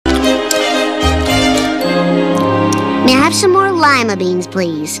have some more lima beans,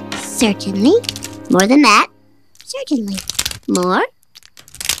 please? Certainly. More than that? Certainly. More?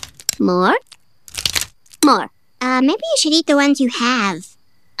 More? More. Maybe you should eat the ones you have.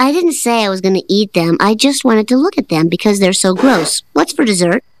 I didn't say I was going to eat them. I just wanted to look at them because they're so gross. What's for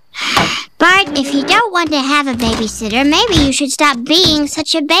dessert? Bart, if you don't want to have a babysitter, maybe you should stop being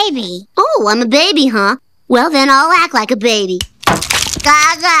such a baby. Oh, I'm a baby, huh? Well, then I'll act like a baby.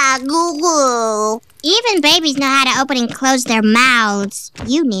 Gaga, goo goo. Even babies know how to open and close their mouths.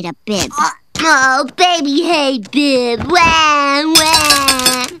 You need a bib. Oh, baby, hey, bib. Wah,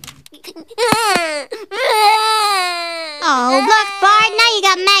 wah. Oh, look, Bart, now you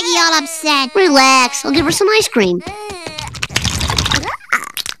got Maggie all upset. Relax, I'll give her some ice cream.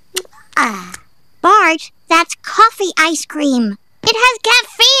 Bart, that's coffee ice cream. It has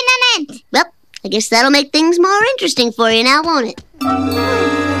caffeine in it. Well, I guess that'll make things more interesting for you now, won't it?